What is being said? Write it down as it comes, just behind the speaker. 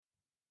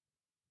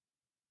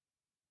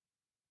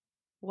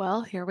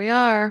Well, here we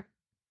are.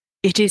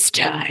 It is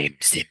time,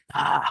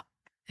 Simba.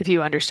 If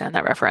you understand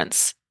that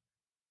reference,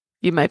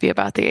 you might be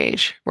about the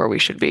age where we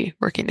should be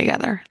working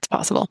together. It's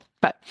possible.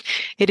 But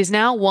it is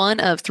now one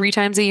of 3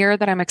 times a year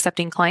that I'm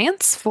accepting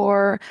clients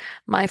for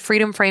my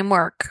Freedom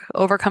Framework,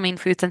 overcoming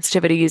food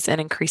sensitivities and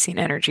increasing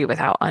energy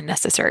without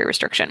unnecessary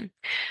restriction.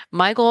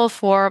 My goal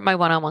for my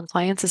one-on-one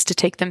clients is to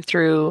take them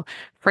through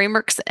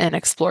frameworks and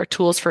explore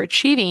tools for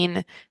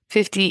achieving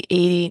 50,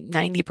 80,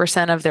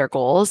 90% of their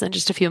goals in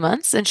just a few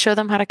months and show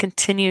them how to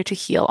continue to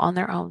heal on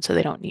their own so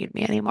they don't need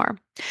me anymore.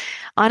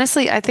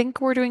 Honestly, I think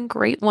we're doing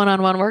great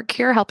one-on-one work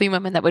here, helping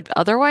women that would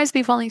otherwise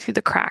be falling through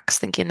the cracks,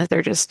 thinking that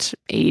they're just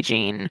aging,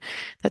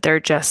 that they're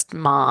just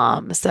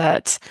moms,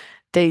 that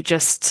they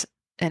just,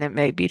 and it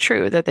may be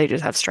true that they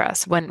just have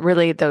stress, when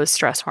really those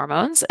stress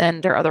hormones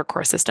and their other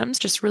core systems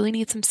just really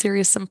need some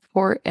serious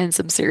support and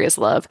some serious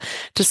love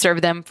to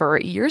serve them for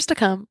years to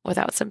come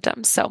without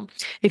symptoms. So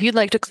if you'd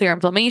like to clear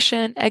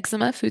inflammation,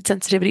 eczema, food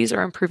sensitivities,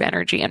 or improve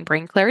energy and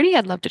brain clarity,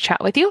 I'd love to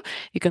chat with you.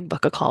 You can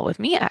book a call with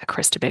me at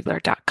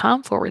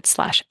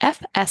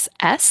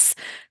KristaBigler.com/FSS,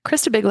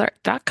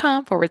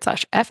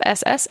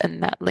 KristaBigler.com/FSS,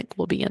 and that link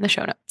will be in the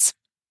show notes.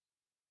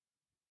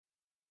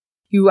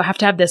 You have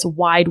to have this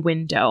wide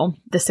window,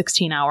 the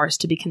 16 hours,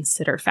 to be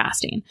considered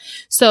fasting.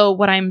 So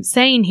what I'm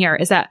saying here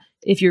is that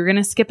if you're going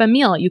to skip a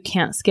meal, you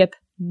can't skip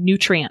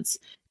nutrients.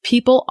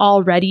 People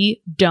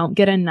already don't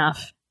get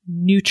enough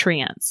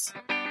nutrients.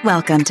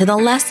 Welcome to the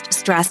Less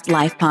Stressed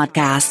Life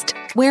podcast,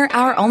 where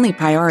our only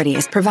priority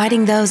is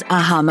providing those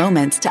aha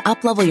moments to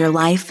uplevel your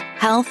life,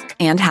 health,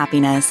 and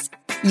happiness.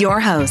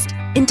 Your host,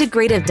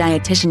 integrative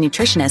dietitian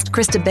nutritionist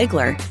Krista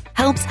Bigler,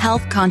 helps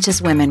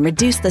health-conscious women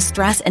reduce the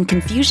stress and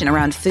confusion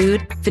around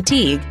food,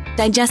 fatigue,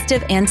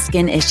 digestive, and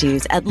skin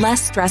issues at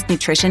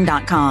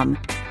lessstressednutrition.com.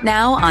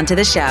 Now, onto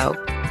the show.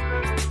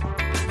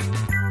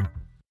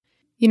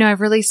 You know,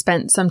 I've really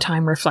spent some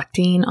time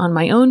reflecting on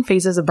my own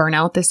phases of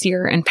burnout this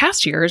year and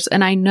past years,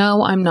 and I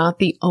know I'm not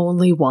the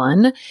only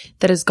one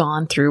that has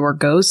gone through or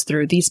goes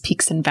through these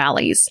peaks and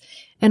valleys.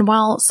 And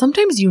while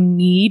sometimes you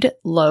need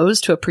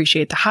lows to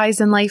appreciate the highs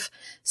in life,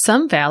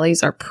 some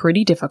valleys are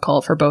pretty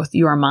difficult for both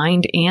your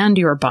mind and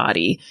your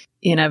body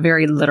in a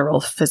very literal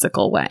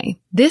physical way.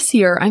 This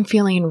year, I'm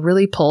feeling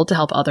really pulled to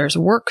help others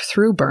work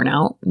through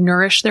burnout,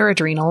 nourish their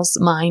adrenals,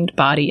 mind,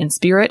 body, and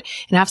spirit,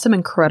 and have some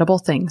incredible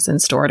things in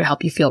store to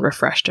help you feel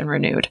refreshed and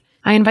renewed.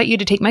 I invite you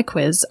to take my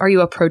quiz, Are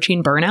You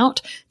Approaching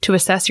Burnout?, to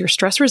assess your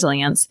stress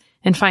resilience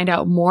and find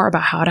out more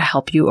about how to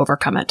help you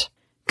overcome it.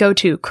 Go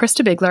to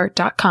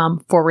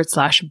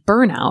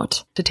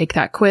KristaBigler.com/burnout to take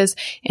that quiz,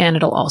 and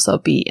it'll also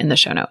be in the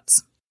show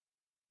notes.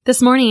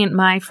 This morning,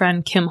 my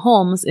friend Kim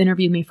Holmes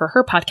interviewed me for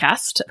her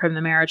podcast from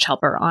The Marriage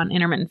Helper on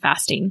intermittent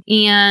fasting.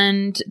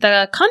 And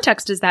the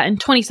context is that in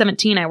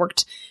 2017, I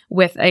worked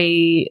with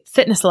a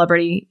fitness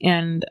celebrity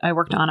and I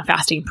worked on a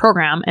fasting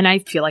program. And I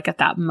feel like at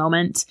that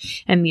moment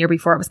and the year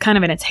before, it was kind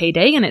of in its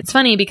heyday. And it's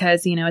funny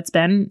because, you know, it's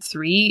been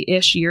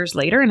 3-ish years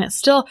later and it's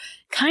still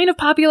kind of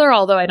popular,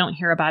 although I don't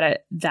hear about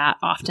it that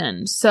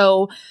often.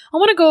 So I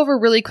want to go over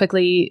really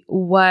quickly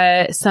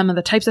what some of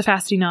the types of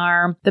fasting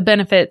are, the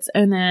benefits,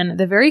 and then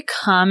the very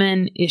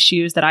common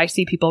issues that I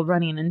see people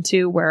running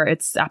into where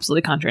it's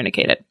absolutely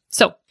contraindicated.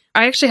 So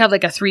I actually have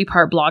like a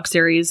 3-part blog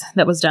series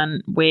that was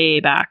done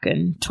way back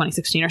in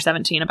 2016 or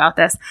 17 about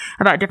this,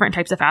 about different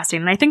types of fasting.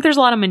 And I think there's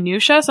a lot of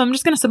minutia, so I'm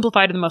just going to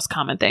simplify to the most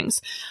common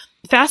things.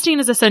 Fasting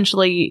is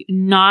essentially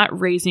not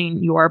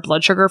raising your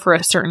blood sugar for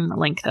a certain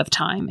length of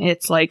time.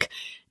 It's like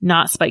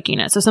not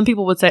spiking it. So some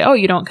people would say, oh,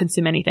 you don't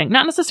consume anything.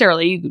 Not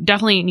necessarily. You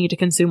definitely need to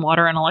consume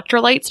water and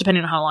electrolytes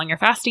depending on how long you're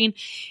fasting.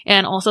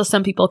 And also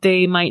some people,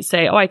 they might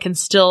say, oh, I can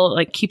still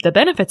like keep the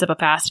benefits of a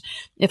fast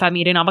if I'm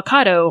eating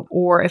avocado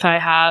or if I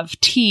have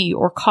tea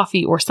or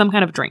coffee or some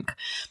kind of drink.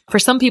 For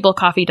some people,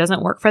 coffee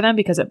doesn't work for them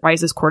because it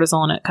rises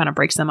cortisol and it kind of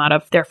breaks them out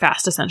of their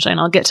fast essentially.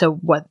 And I'll get to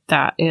what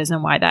that is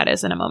and why that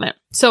is in a moment.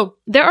 So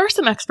there are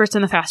some experts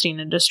in the fasting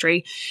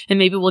industry, and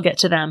maybe we'll get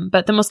to them,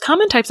 but the most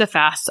common types of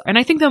fasts, and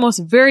I think the most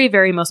very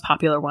most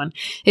popular one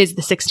is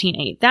the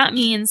 16-8. That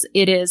means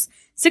it is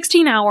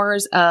 16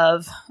 hours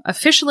of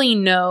officially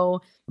no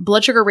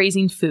blood sugar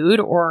raising food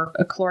or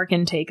a caloric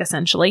intake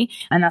essentially.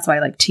 And that's why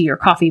like tea or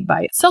coffee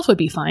by itself would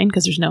be fine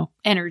because there's no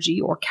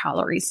energy or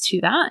calories to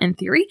that in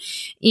theory.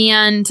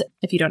 And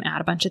if you don't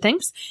add a bunch of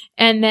things,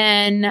 and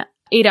then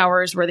 8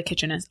 hours where the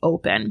kitchen is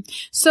open.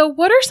 So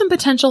what are some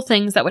potential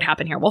things that would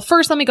happen here? Well,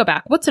 first, let me go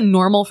back. What's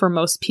normal for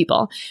most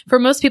people? For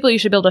most people, you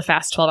should be able to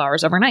fast 12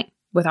 hours overnight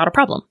without a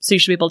problem. So you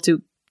should be able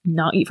to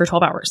not eat for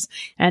 12 hours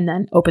and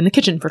then open the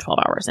kitchen for 12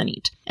 hours and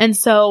eat. And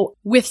so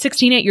with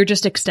 16-8, you're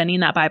just extending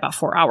that by about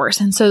 4 hours.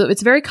 And so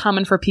it's very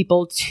common for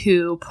people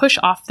to push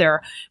off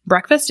their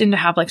breakfast and to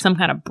have like some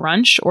kind of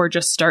brunch or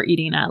just start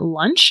eating at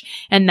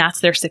lunch. And that's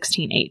their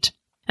 16-8.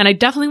 And I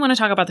definitely want to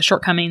talk about the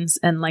shortcomings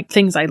and like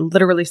things I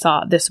literally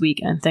saw this week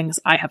and things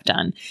I have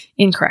done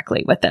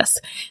incorrectly with this.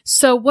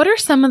 So what are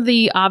some of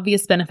the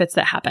obvious benefits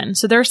that happen?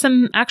 So there are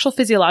some actual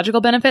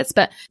physiological benefits,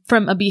 but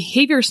from a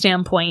behavior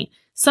standpoint,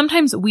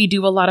 sometimes we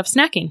do a lot of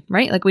snacking,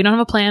 right? Like we don't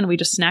have a plan. We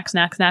just snack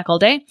all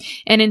day.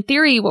 And in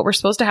theory, what we're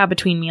supposed to have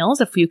between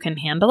meals, if you can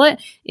handle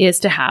it, is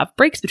to have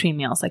breaks between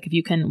meals. Like if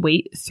you can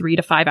wait 3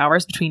 to 5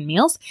 hours between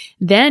meals,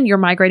 then your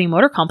migrating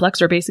motor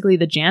complex, or basically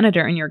the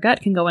janitor in your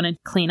gut, can go in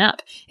and clean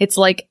up. It's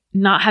like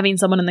not having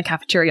someone in the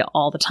cafeteria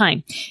all the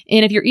time.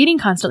 And if you're eating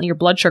constantly, your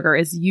blood sugar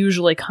is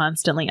usually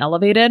constantly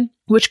elevated,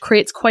 which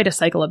creates quite a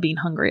cycle of being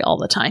hungry all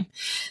the time.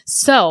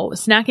 So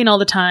snacking all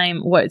the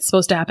time, what's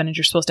supposed to happen is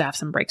you're supposed to have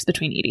some breaks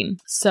between eating.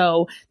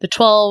 So the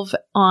 12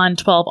 on,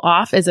 12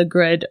 off is a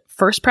good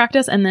first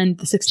practice. And then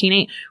the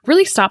 16-8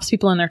 really stops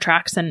people in their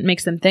tracks and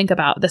makes them think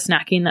about the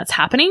snacking that's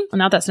happening.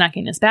 Not that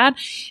snacking is bad.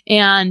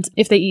 And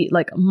if they eat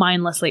like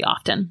mindlessly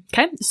often.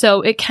 Okay.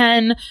 So it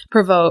can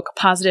provoke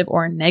positive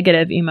or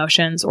negative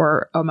emotions,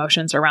 or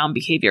emotions around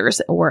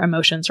behaviors, or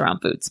emotions around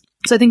foods.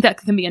 So I think that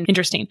can be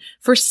interesting.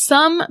 For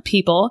some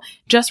people,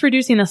 just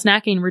reducing the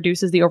snacking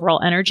reduces the overall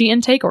energy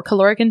intake or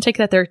caloric intake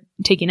that they're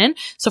taking in.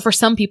 So for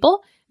some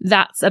people,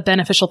 that's a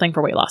beneficial thing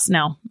for weight loss.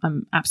 Now,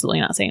 I'm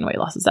absolutely not saying weight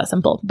loss is that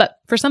simple, but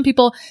for some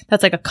people,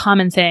 that's like a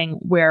common thing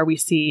where we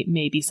see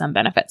maybe some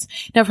benefits.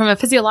 Now, from a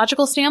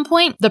physiological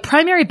standpoint, the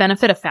primary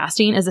benefit of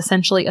fasting is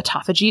essentially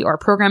autophagy, or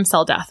programmed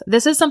cell death.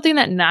 This is something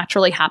that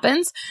naturally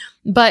happens,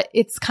 but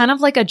it's kind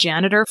of like a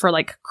janitor for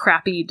like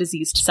crappy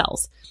diseased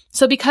cells.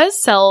 So because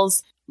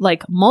cells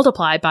like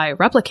multiply by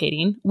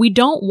replicating, we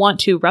don't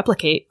want to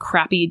replicate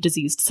crappy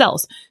diseased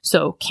cells.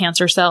 So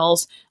cancer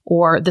cells,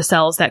 or the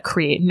cells that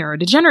create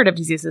neurodegenerative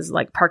diseases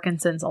like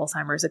Parkinson's,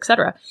 Alzheimer's,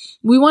 etc.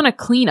 We want to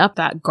clean up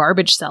that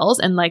garbage cells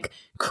and like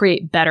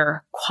create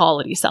better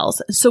quality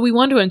cells. So we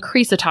want to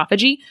increase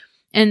autophagy.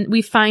 And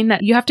we find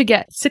that you have to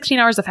get 16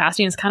 hours of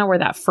fasting is kind of where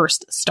that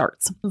first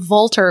starts.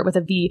 Walter, with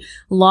a V,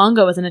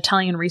 Longo, is an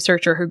Italian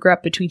researcher who grew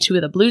up between two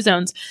of the blue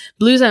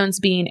zones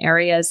being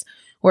areas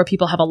where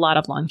people have a lot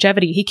of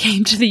longevity. He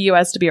came to the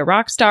US to be a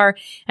rock star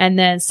and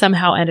then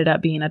somehow ended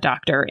up being a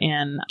doctor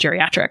in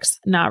geriatrics.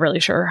 Not really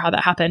sure how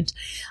that happened,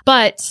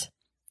 but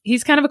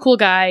he's kind of a cool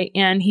guy.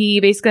 And he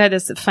basically had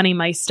this funny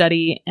mice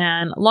study.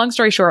 And long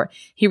story short,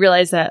 he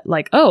realized that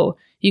like, oh,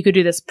 you could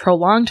do this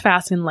prolonged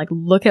fasting, like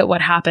look at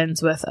what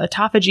happens with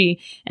autophagy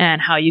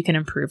and how you can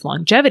improve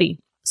longevity.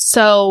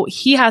 So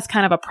he has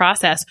kind of a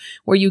process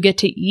where you get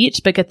to eat,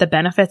 but get the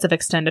benefits of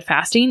extended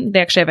fasting. They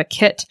actually have a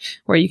kit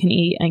where you can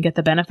eat and get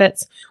the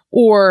benefits,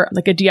 or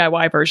like a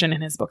DIY version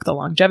in his book, The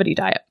Longevity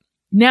Diet.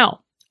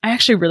 Now, I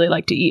actually really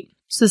like to eat.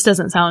 So this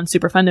doesn't sound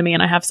super fun to me.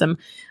 And I have some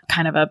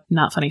kind of a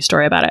not funny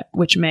story about it,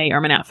 which may or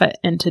may not fit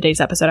in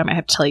today's episode. I might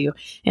have to tell you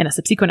in a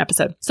subsequent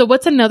episode. So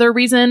what's another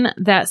reason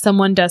that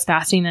someone does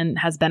fasting and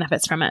has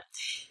benefits from it?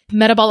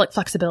 Metabolic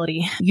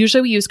flexibility.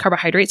 Usually we use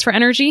carbohydrates for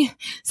energy.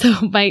 So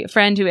my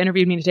friend who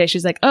interviewed me today,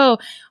 she's like, oh,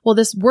 well,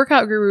 this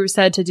workout guru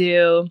said to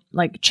do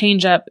like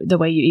change up the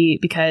way you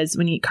eat because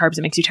when you eat carbs,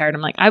 it makes you tired.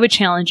 I'm like, I would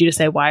challenge you to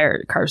say, why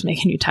are carbs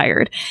making you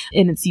tired?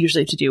 And it's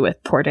usually to do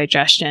with poor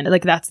digestion.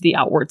 Like that's the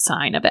outward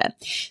sign of it.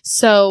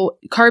 So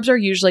carbs are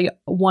usually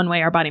one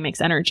way our body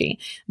makes energy,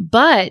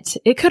 but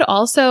it could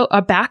also,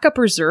 a backup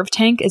reserve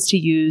tank is to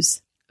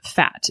use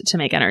fat to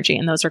make energy.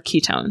 And those are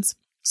ketones.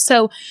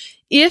 So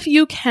if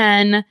you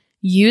can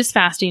use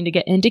fasting to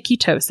get into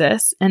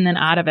ketosis and then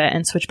out of it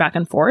and switch back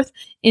and forth,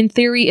 in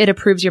theory, it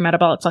improves your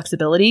metabolic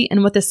flexibility.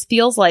 And what this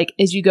feels like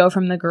is you go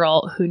from the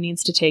girl who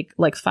needs to take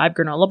like 5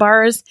 granola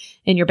bars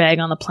in your bag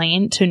on the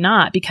plane to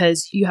not,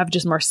 because you have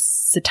just more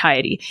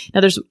satiety.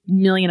 Now, there's a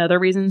million other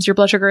reasons your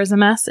blood sugar is a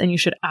mess, and you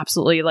should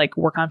absolutely like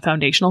work on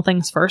foundational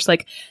things first.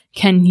 Like,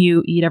 can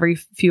you eat every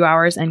few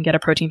hours and get a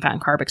protein, fat,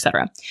 and carb,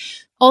 etc.?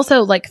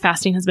 Also, like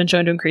fasting has been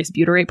shown to increase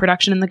butyrate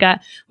production in the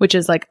gut, which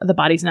is like the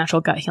body's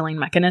natural gut healing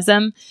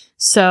mechanism.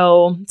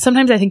 So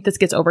sometimes I think this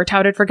gets over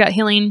touted for gut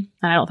healing,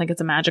 and I don't think it's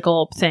a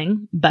magical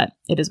thing, but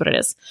it is what it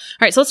is.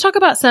 All right, so let's talk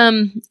about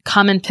some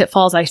common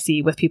pitfalls I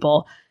see with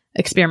people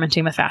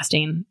experimenting with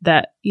fasting,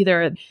 that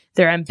either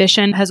their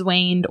ambition has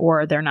waned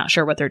or they're not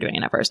sure what they're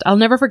doing at first. I'll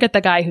never forget the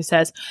guy who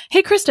says,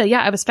 hey, Krista,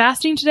 yeah, I was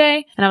fasting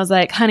today. And I was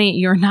like, honey,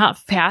 you're not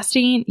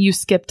fasting. You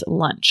skipped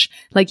lunch.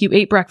 Like you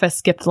ate breakfast,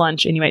 skipped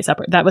lunch, and you ate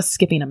supper. That was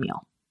skipping a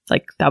meal.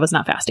 Like that was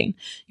not fasting.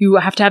 You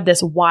have to have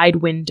this wide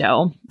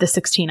window, the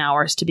 16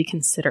 hours, to be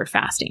considered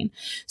fasting.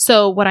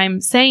 So what I'm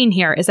saying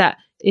here is that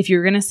if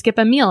you're going to skip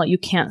a meal, you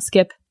can't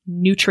skip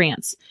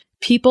nutrients.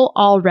 People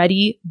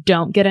already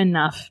don't get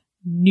enough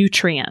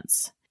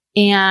nutrients.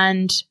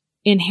 And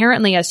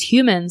inherently as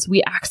humans,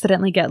 we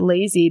accidentally get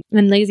lazy.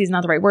 And lazy is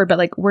not the right word, but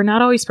like we're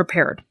not always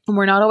prepared and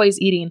we're not always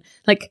eating.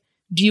 Like,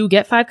 do you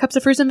get 5 cups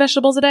of fruits and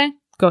vegetables a day?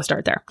 Go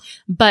start there.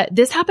 But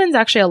this happens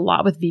actually a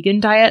lot with vegan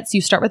diets.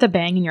 You start with a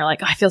bang and you're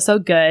like, I feel so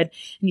good.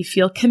 And you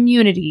feel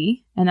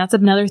community. And that's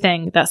another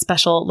thing that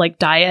special like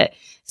diet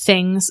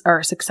things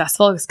are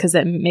successful, is because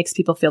it makes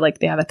people feel like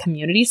they have a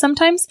community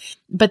sometimes.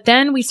 But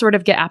then we sort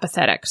of get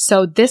apathetic.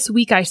 So this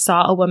week I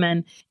saw a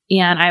woman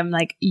And I'm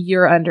like,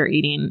 you're under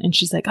eating. And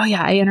she's like, oh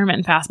yeah, I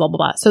intermittent fast, blah, blah,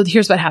 blah. So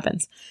here's what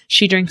happens.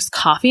 She drinks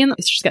coffee and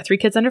she's got 3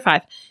 kids under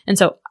 5. And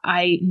so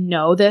I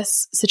know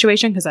this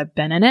situation because I've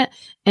been in it.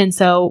 And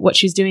so what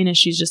she's doing is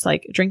she's just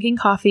like drinking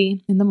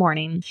coffee in the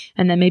morning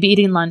and then maybe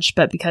eating lunch.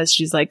 But because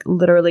she's like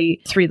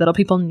literally 3 little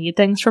people need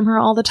things from her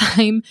all the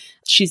time,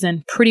 she's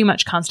in pretty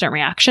much constant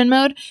reaction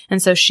mode.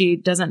 And so she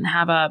doesn't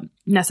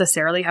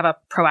necessarily have a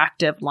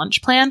proactive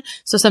lunch plan.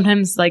 So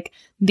sometimes like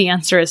the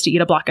answer is to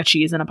eat a block of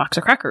cheese and a box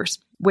of crackers,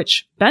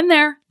 which been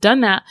there,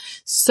 done that.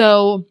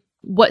 So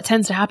what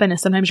tends to happen is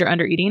sometimes you're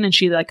under eating and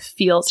she like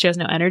feels she has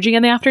no energy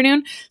in the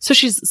afternoon. So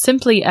she's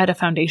simply at a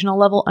foundational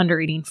level under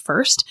eating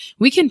first.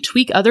 We can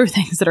tweak other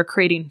things that are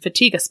creating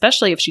fatigue,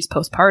 especially if she's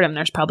postpartum.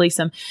 There's probably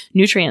some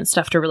nutrient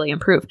stuff to really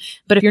improve.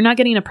 But if you're not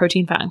getting a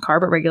protein, fat, and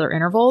carb at regular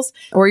intervals,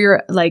 or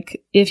you're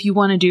like, if you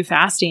want to do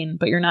fasting,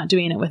 but you're not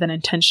doing it with an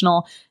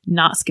intentional,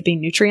 not skipping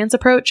nutrients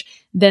approach,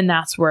 then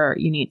that's where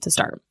you need to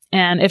start.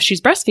 And if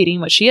she's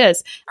breastfeeding, which she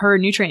is, her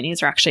nutrient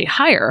needs are actually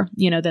higher,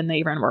 than they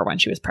even were when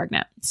she was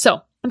pregnant.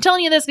 So I'm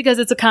telling you this because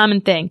it's a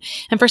common thing.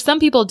 And for some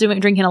people,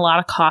 drinking a lot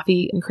of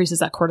coffee increases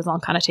that cortisol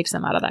and kind of takes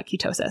them out of that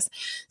ketosis.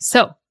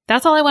 So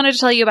that's all I wanted to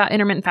tell you about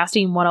intermittent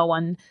fasting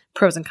 101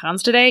 pros and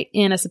cons today.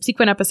 In a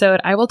subsequent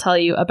episode, I will tell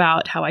you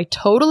about how I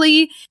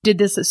totally did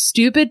this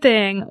stupid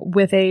thing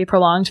with a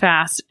prolonged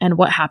fast and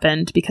what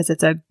happened because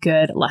it's a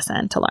good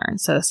lesson to learn.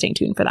 So stay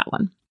tuned for that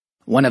one.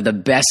 One of the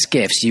best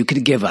gifts you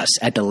could give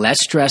us at the Less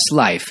Stress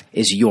Life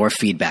is your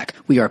feedback.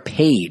 We are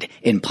paid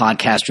in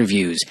podcast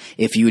reviews.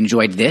 If you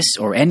enjoyed this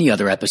or any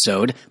other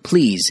episode,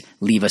 please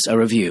leave us a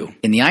review.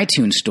 In the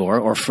iTunes store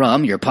or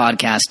from your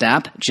podcast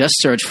app, just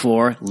search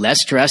for Less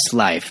Stress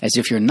Life as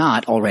if you're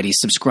not already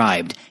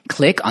subscribed.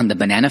 Click on the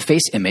banana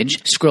face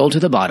image, scroll to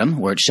the bottom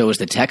where it shows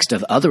the text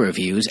of other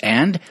reviews,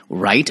 and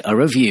write a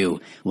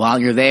review. While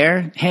you're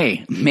there,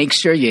 hey, make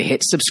sure you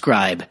hit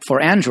subscribe.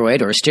 For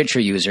Android or Stitcher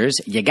users,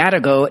 you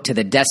gotta go to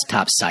the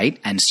desktop site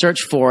and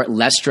search for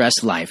Less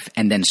Stress Life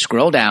and then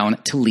scroll down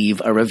to leave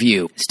a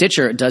review.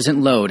 Stitcher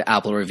doesn't load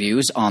Apple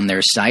reviews on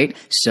their site,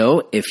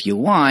 so if you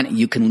want,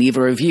 you can leave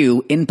a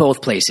review in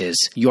both places.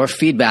 Your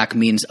feedback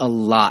means a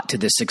lot to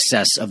the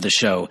success of the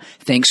show.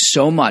 Thanks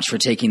so much for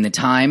taking the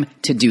time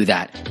to do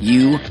that.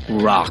 You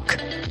rock.